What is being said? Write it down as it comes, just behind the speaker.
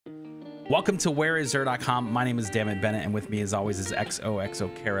Welcome to whereiszer.com. My name is Dammit Bennett, and with me as always is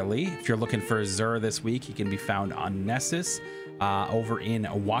XOXO Carolee. If you're looking for Zer this week, he can be found on Nessus over in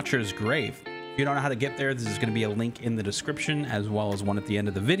Watcher's Grave. If you don't know how to get there, this is going to be a link in the description as well as one at the end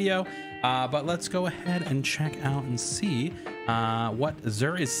of the video. But let's go ahead and check out and see what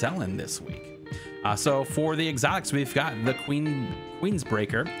Zer is selling this week. So for the exotics, we've got the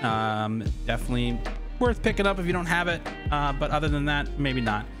Queenbreaker. Definitely worth picking up if you don't have it, but other than that, maybe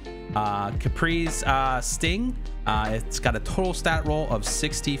not. Khepri's Sting, it's got a total stat roll of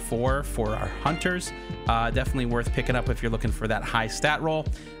 64 for our hunters. Definitely worth picking up if you're looking for that high stat roll.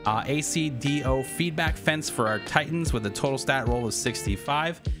 ACDO Feedback Fence for our Titans with a total stat roll of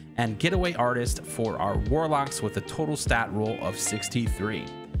 65, and Getaway Artist for our Warlocks with a total stat roll of 63.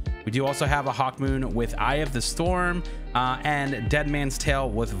 We do also have a Hawkmoon with Eye of the Storm and Dead Man's Tale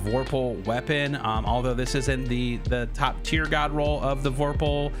with Vorpal Weapon. Although this isn't the top tier god roll of the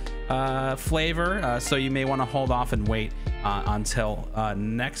Vorpal flavor, so you may want to hold off and wait until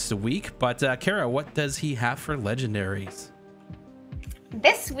next week. But Kara, what does he have for legendaries?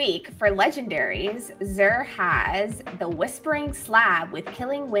 This week for legendaries, Zer has the Whispering Slab with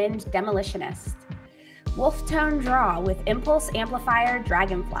Killing Wind Demolitionist, Wolftone Draw with Impulse Amplifier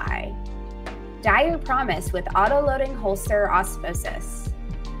Dragonfly, Dire Promise with Auto-Loading Holster Osmosis,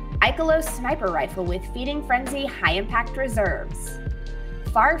 Ikelos Sniper Rifle with Feeding Frenzy High Impact Reserves,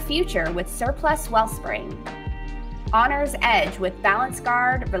 Far Future with Surplus Wellspring, Honor's Edge with Balance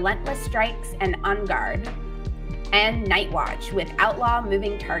Guard, Relentless Strikes, and On Guard, and Night Watch with Outlaw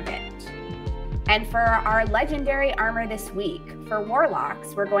Moving Target. And for our legendary armor this week, for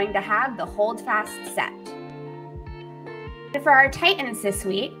Warlocks, we're going to have the Hold Fast set. And for our Titans this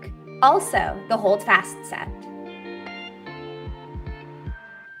week, also the Hold Fast set.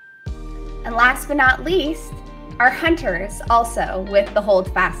 And last but not least, our Hunters also with the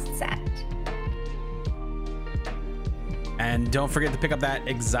Hold Fast set. And don't forget to pick up that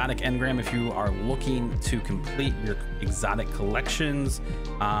exotic Engram if you are looking to complete your exotic collections.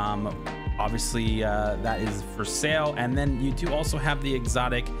 Obviously, that is for sale. And then you do also have the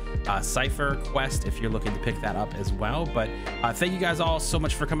exotic Cipher quest if you're looking to pick that up as well. But thank you guys all so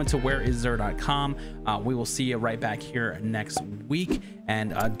much for coming to whereiszer.com. We will see you right back here next week.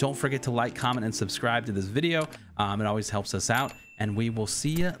 And don't forget to like, comment, and subscribe to this video. It always helps us out. And we will see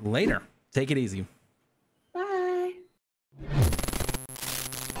you later. Take it easy.